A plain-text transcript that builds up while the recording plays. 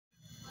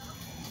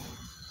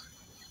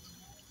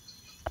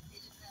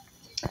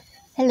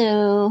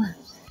Hello,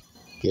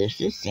 this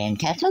is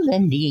Sandcastle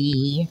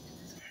Lyndy,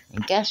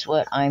 and guess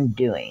what I'm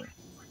doing?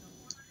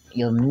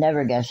 You'll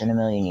never guess in a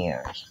million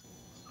years.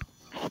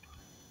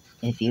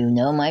 If you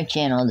know my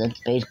channel, that's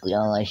basically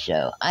all I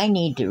show. I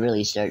need to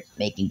really start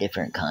making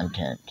different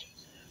content,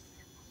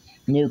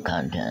 new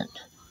content,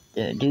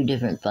 do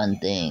different fun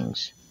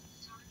things,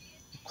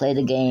 play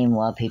the game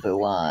while people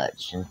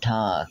watch and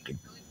talk,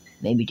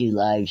 maybe do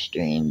live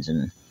streams,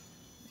 and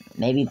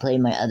maybe play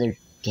my other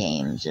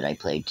games that I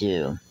play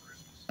too.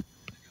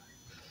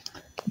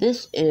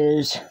 This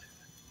is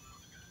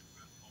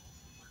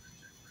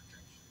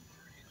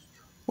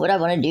what I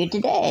want to do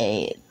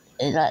today.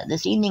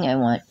 This evening I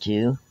want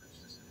to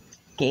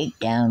take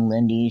down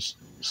Lyndy's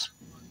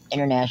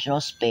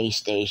International Space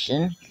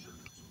Station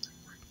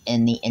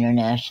and the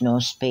International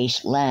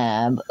Space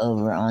Lab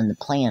over on the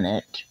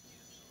planet.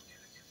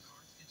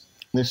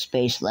 The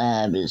Space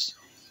Lab is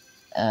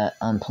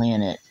on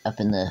planet up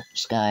in the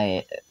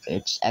sky.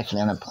 It's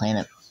actually on a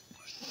planet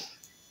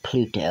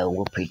Pluto,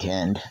 we'll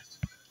pretend.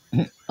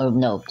 Oh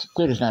no,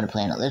 Pluto's not a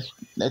planet.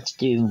 Let's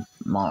do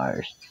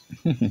Mars.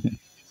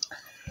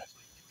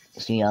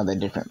 See all the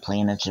different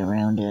planets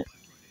around it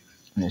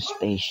in the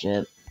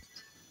spaceship.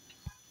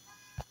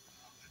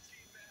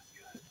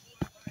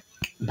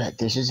 But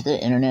this is the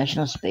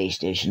International Space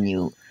Station.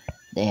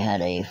 They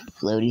had a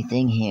floaty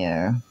thing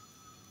here.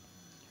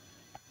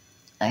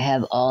 I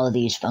have all of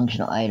these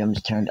functional items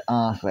turned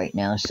off right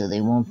now, so they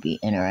won't be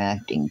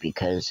interacting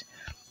because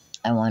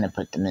I want to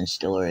put them in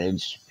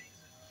storage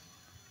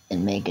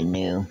and make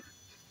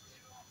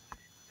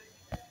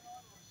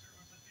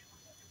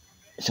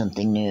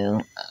something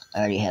new. I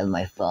already have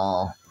my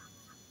fall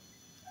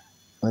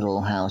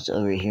little house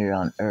over here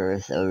on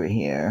Earth over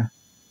here.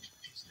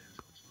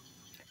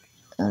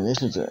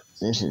 This is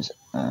there's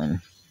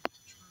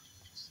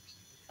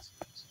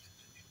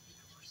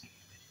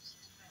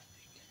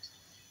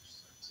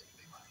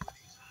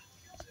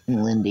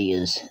Lyndy.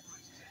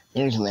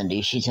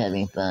 She's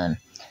having fun.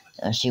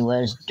 She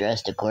was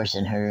dressed, of course,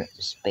 in her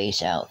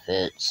space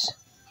outfits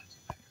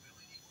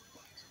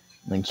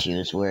when she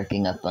was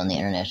working up on the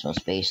International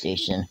Space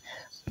Station.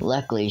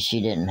 Luckily,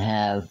 she didn't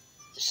have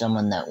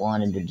someone that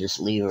wanted to just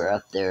leave her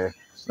up there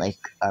like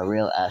our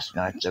real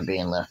astronauts are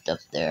being left up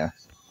there.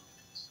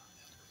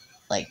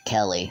 Like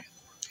Kelly.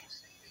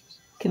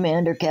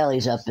 Commander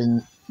Kelly's up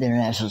in the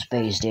International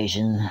Space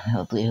Station.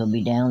 Hopefully he'll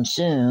be down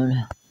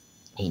soon.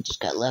 He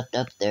just got left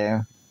up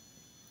there.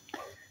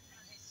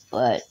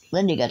 But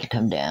Lyndy got to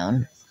come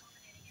down.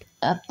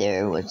 Up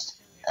there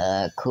was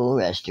a cool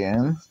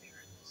restroom.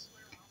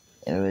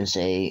 There was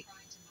a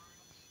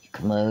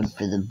commode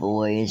for the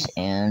boys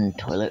and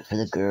toilet for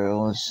the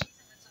girls.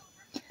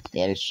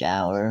 They had a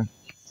shower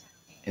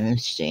and a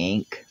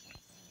sink.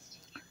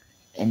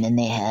 And then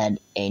they had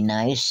a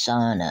nice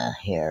sauna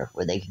here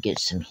where they could get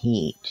some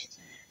heat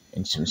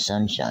and some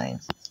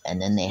sunshine.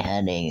 And then they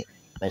had a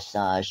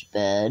massage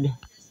bed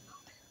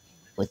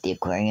with the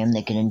aquarium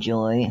they could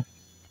enjoy.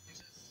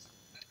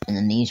 And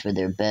then these were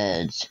their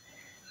beds.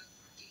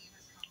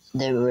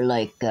 They were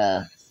like,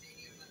 what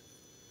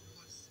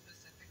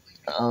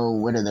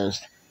are those?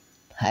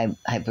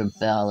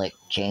 Hyperbolic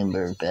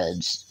chamber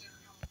beds,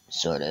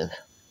 sort of.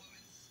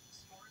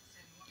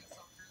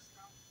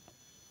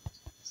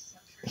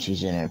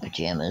 She's in her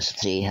pajamas.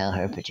 Let's see how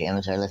her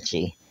pajamas are. Let's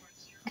see.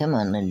 Come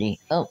on,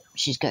 Lyndy. Oh,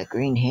 she's got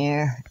green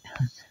hair.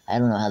 I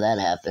don't know how that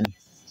happened.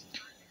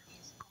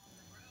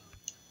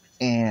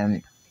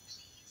 And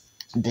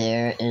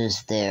there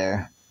is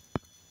their...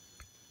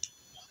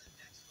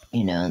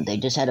 they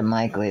just had a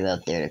microwave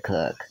up there to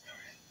cook.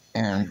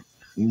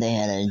 They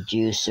had a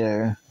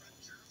juicer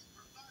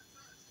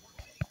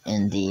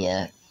and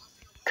the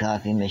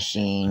coffee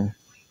machine.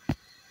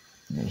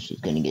 And she's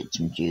going to get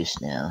some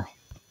juice now.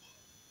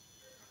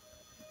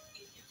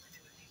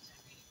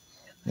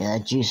 Yeah,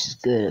 that juice is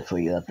good for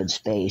you up in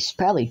space.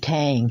 Probably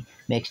Tang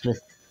mixed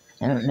with...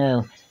 I don't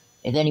know.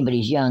 If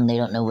anybody's young, they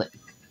don't know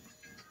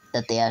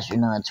that the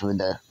astronauts were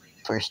the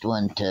first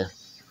one to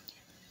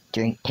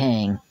drink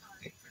Tang.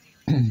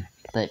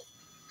 But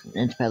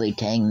it's probably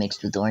Tang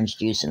mixed with orange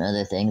juice and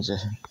other things. A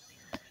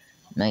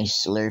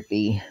nice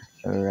Slurpee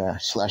or a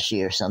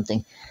slushy or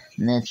something.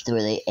 And that's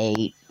where they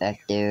ate,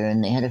 back there,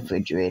 and they had a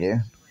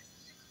refrigerator.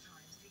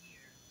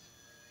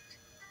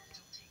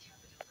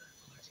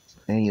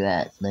 Where are you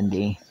at,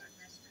 Lyndy?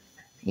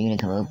 You gonna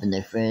come open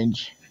the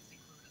fridge?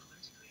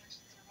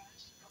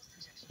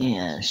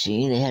 Yeah,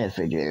 see, they had a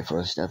refrigerator full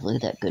of stuff. Look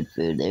at that good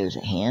food. There's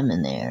a ham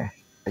in there.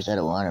 Or is that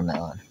a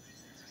watermelon?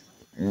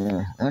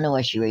 I don't know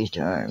why she raised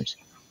her arms.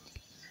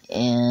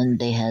 And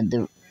they had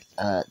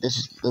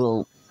this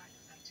little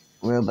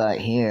robot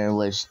here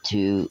was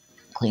to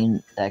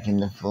vacuum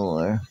the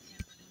floor.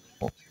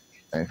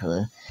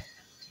 The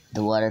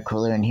water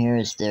cooler, and here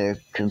is their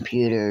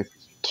computer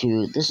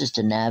this is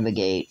to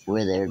navigate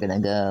where they're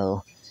gonna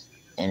go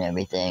and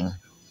everything.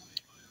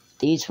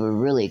 These were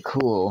really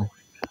cool.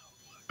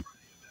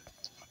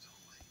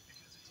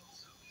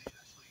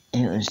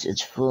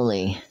 It's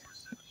fully...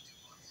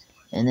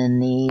 And then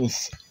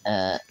these,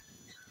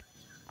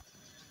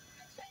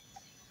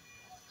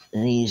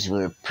 these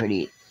were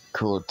pretty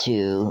cool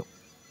too.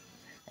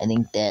 I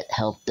think that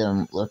helped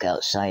them look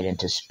outside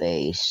into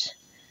space.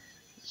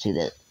 See,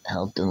 that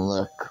helped them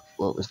look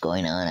what was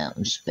going on out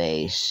in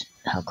space,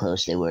 how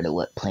close they were to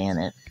what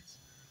planet.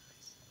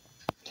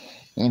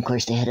 And of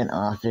course, they had an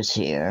office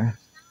here.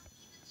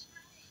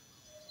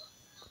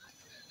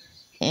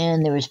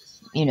 And there was,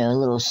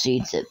 little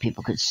seats that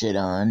people could sit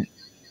on.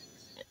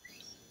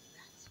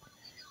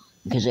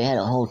 Because they had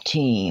a whole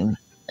team.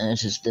 And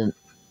this is the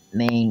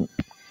main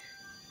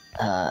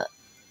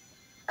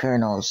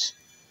colonel's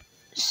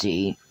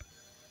seat.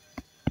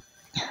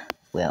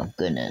 Well,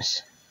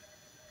 goodness.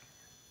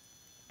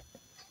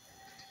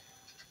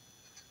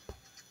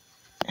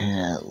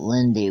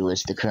 Lyndy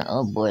was the colonel.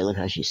 Oh boy, look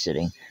how she's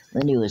sitting.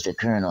 Lyndy was the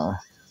colonel.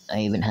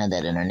 I even had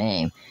that in her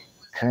name.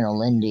 Colonel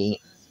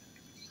Lyndy,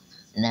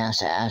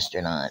 NASA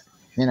astronaut.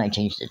 Then I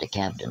changed it to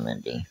Captain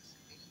Lyndy.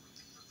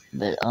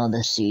 But all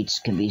the seats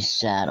can be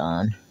sat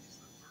on.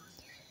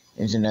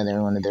 There's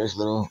another one of those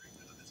little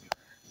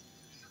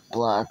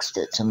blocks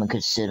that someone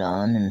could sit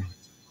on and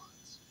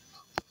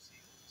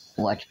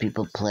watch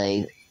people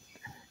play.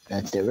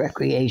 That's their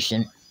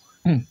recreation.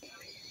 And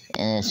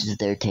this is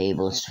their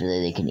table so that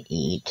they can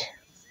eat.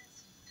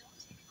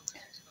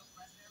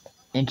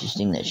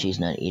 Interesting that she's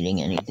not eating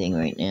anything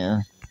right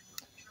now.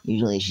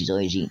 Usually she's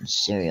always eating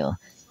cereal.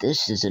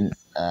 This is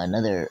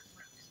another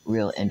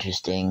real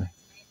interesting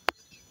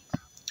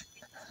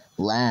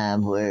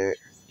lab where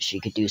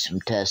she could do some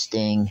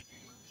testing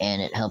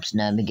and it helps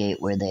navigate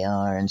where they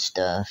are and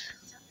stuff.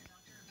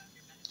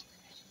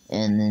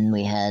 And then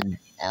we had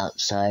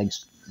outside,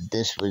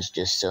 this was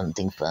just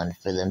something fun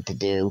for them to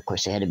do. Of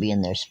course, they had to be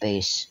in their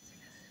space.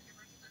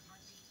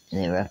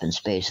 They were up in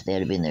space, so they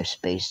had to be in their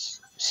space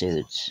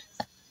suits.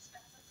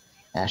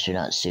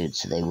 Astronaut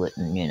suits, so they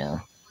wouldn't,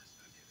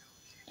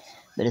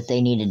 But if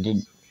they needed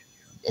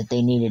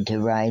to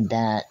ride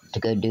that to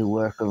go do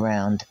work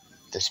around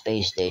the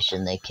space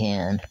station, they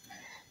can.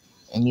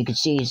 And you can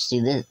see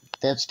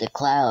that's the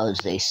clouds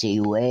they see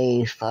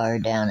way far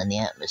down in the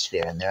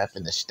atmosphere, and they're up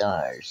in the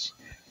stars.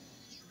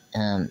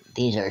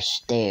 These are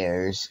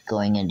stairs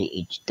going into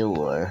each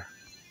door.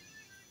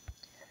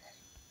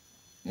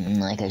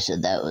 And like I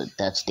said,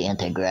 that's the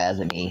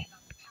anti-gravity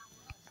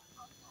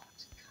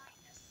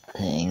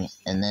thing.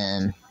 And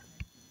then,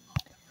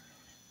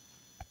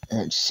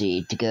 let's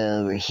see, to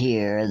go over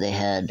here, they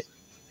had,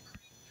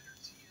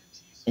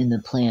 in the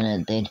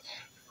planet, they'd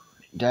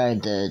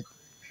drive that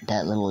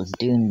little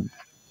dune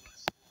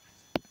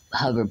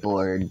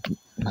hoverboard.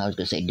 I was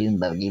going to say dune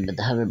buggy, but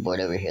the hoverboard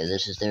over here,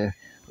 this is their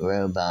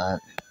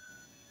robot.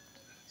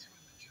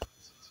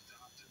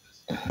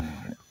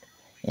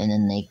 And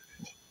then they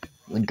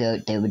would go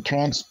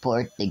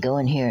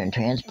in here and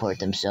transport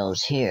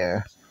themselves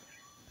here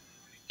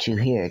to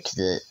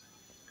the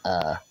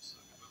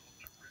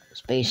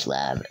space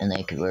lab, and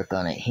they could work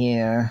on it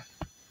here.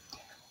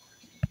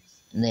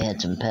 And they had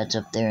some pets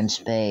up there in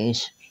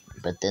space,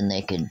 but then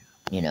they could,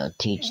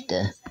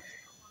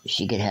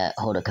 she could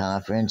hold a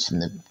conference,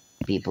 and the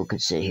people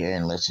could sit here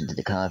and listen to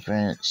the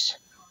conference.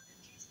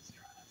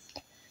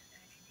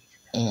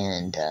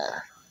 And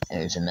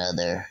there's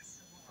another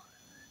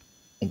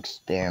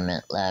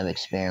lab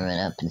experiment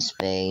up in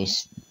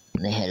space.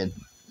 They had a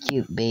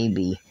cute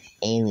baby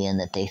alien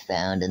that they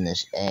found in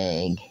this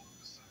egg.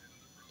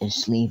 Is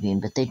sleeping,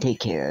 but they take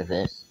care of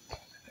it.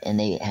 And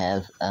they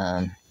have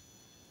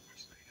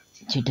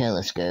 2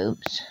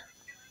 telescopes.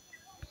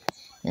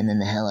 And then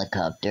the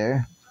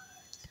helicopter.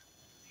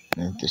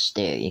 With the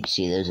stair. You can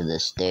see those are the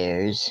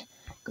stairs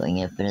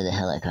going up into the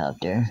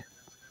helicopter.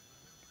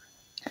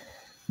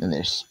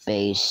 Another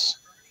spaceship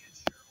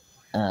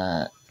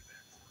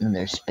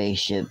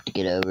to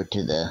get over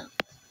to the...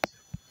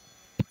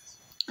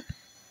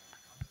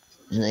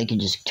 So they can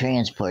just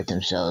transport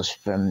themselves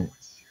from...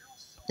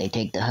 They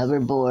take the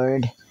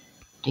hoverboard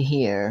to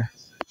here,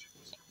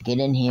 get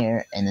in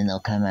here, and then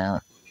they'll come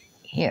out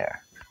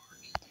here.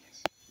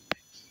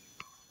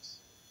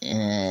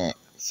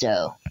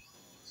 So,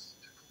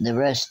 the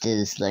rest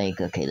is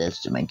like, okay,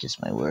 that's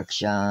just my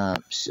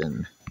workshops,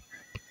 and,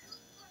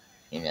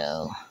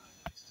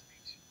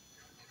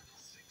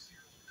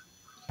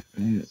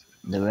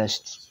 the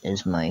rest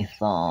is my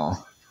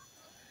fall.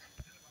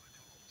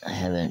 I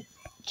haven't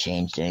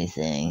changed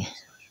anything.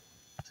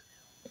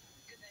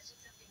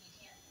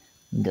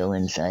 Go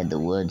inside the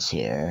woods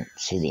here,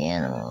 see the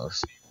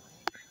animals.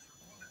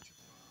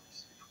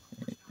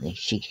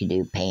 She could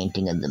do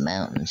painting of the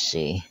mountains,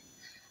 see?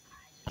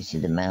 You see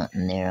the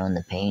mountain there on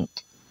the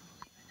paint?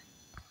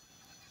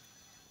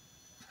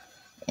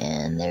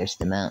 And there's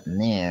the mountain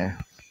there.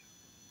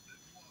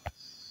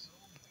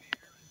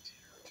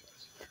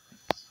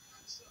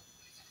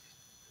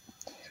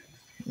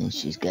 And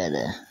she's got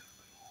a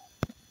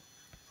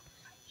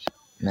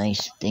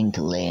nice thing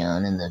to lay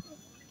on in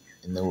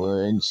the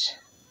woods.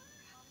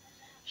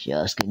 She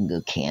also can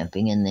go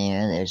camping in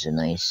there. There's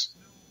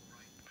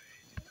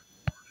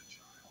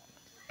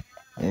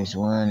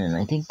one, and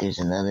I think there's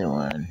another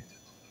one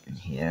in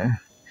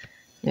here.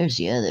 There's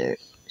the other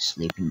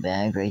sleeping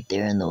bag right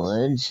there in the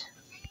woods.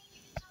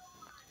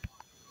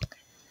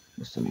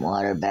 There's some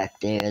water back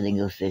there. They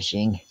go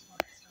fishing.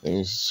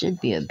 There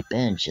should be a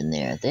bench in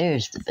there.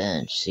 There's the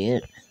bench. See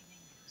it?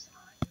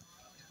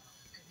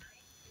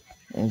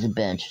 There's a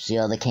bench. See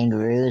all the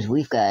kangaroos?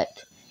 We've got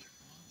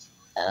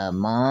a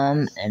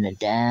mom and a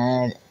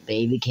dad,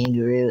 baby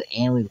kangaroo,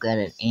 and we've got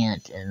an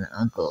aunt and an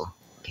uncle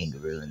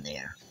kangaroo in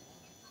there.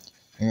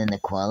 And then the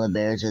koala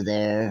bears are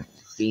there,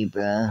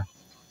 zebra,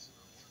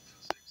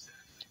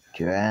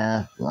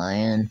 giraffe,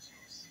 lion,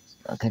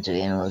 all kinds of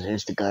animals.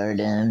 There's the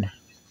garden.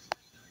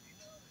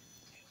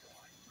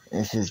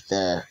 This is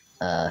the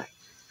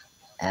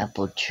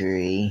apple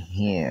tree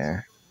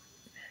here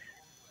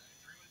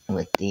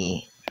with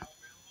the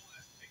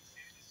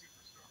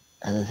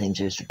other things.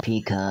 There's the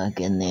peacock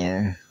in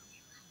there.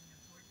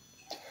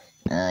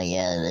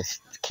 Yeah, this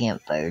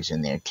campfire's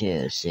in there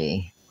too,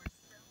 see?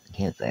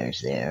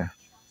 Campfire's there.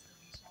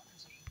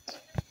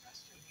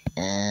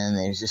 And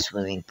there's a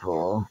swimming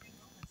pool.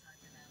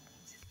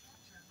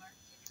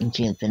 It's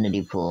the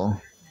infinity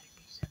pool.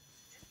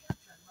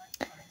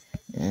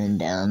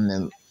 And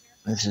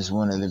this is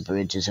one of the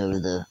bridges over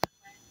the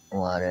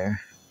water.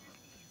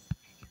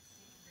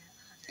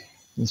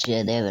 And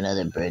see, they have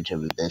another bridge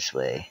over this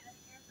way.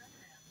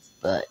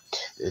 But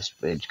this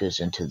bridge goes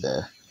into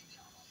the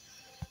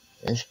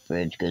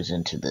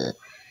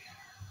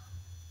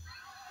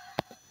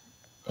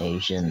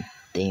Asian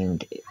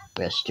themed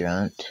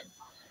restaurant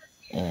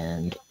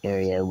and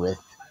area with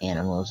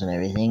animals and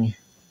everything.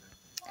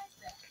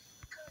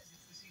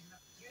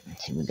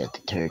 Let's see, we got the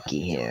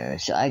turkey here.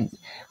 So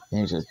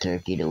there's a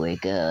turkey to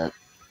wake up.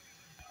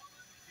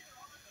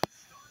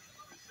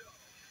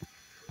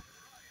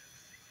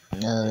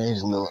 No,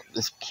 there's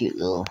this cute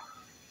little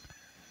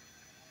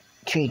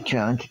tree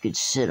trunk. You could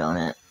sit on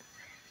it.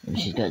 And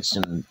she's got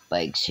some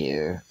bikes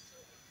here.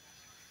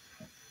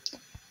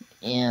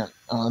 Yeah,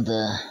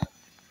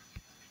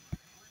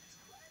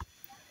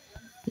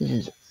 this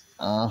is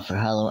all for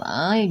Halloween.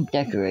 I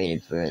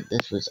decorated for it.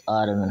 This was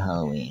autumn and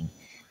Halloween,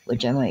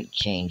 which I might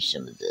change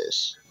some of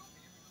this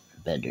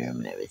bedroom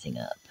and everything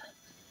up.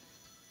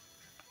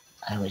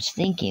 I was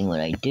thinking what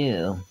I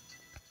do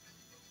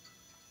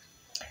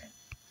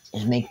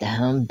is make the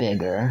home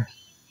bigger,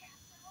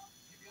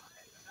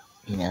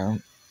 you know,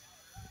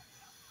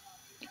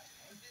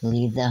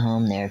 leave the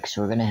home there, because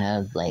we're going to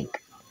have,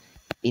 like,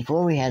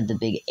 before we have the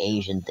big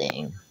Asian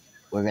thing,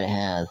 we're going to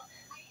have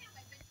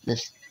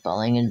this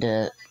falling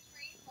into,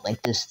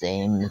 like, this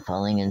theme,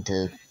 falling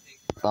into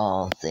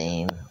fall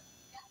theme.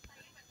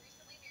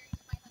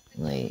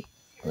 Wait,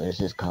 what is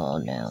this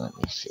called now? Let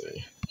me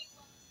see.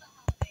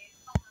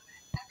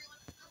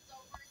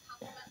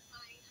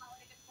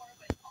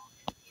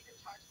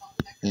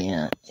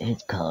 Yeah,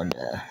 it's called,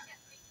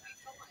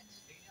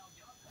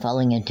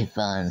 Falling into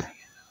Fun.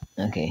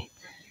 Okay,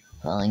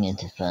 Falling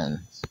into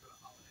Fun.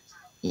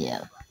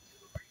 Yeah.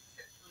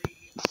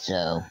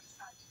 So,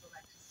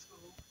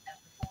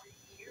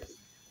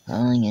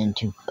 Falling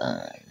into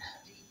Fun.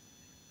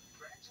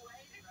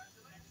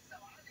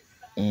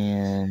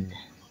 And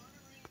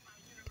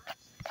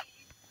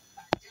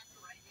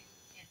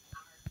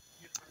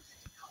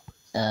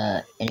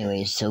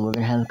anyways, so we're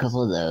gonna have a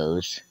couple of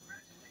those.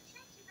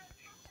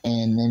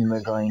 And then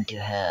we're going to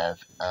have,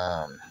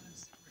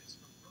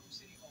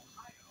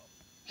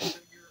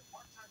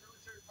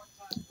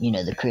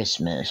 the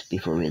Christmas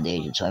before we have the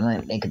Asian. So I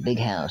might make a big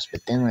house,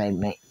 but then what I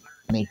make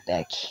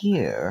back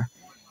here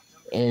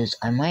is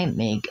I might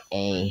make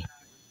a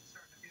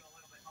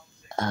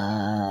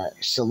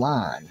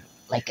salon,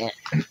 like a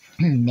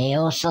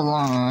nail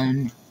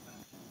salon,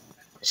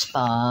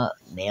 spa,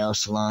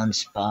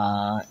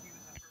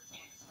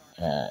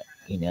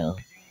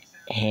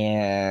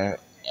 hair,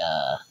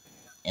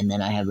 and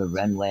then I have a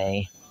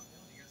runway,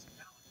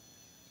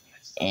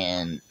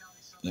 and,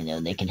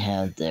 they can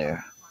have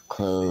their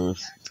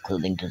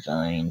clothing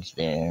designs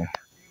there.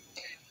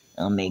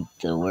 I'll make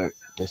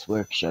this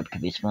workshop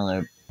could be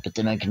smaller, but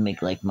then I can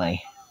make I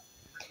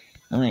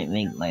might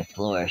make my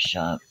florist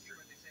shop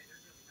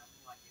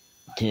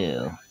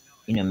too,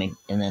 and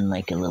then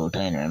like a little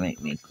diner. I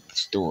might make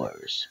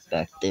stores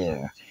back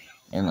there,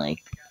 and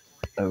like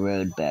a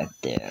road back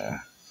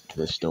there to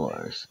the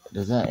stores.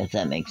 If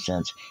that makes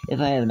sense?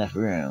 If I have enough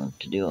room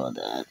to do all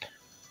that,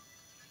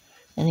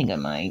 I think I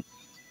might.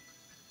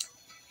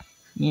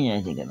 Yeah,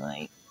 I think I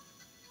might.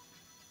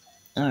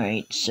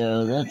 Alright,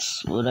 so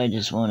that's what I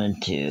just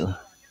wanted to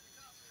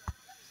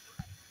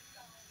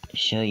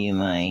show you,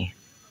 my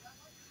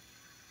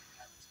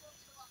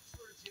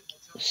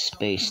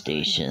space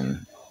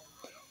station,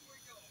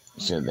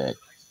 so that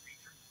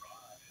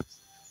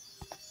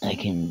I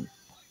can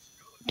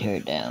tear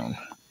it down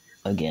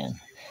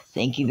again.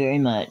 Thank you very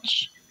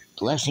much.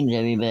 Blessings,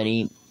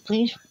 everybody.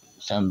 Please,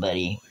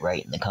 somebody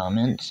write in the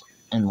comments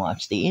and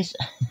watch these.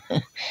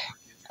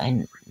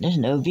 There's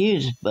no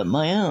views but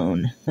my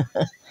own.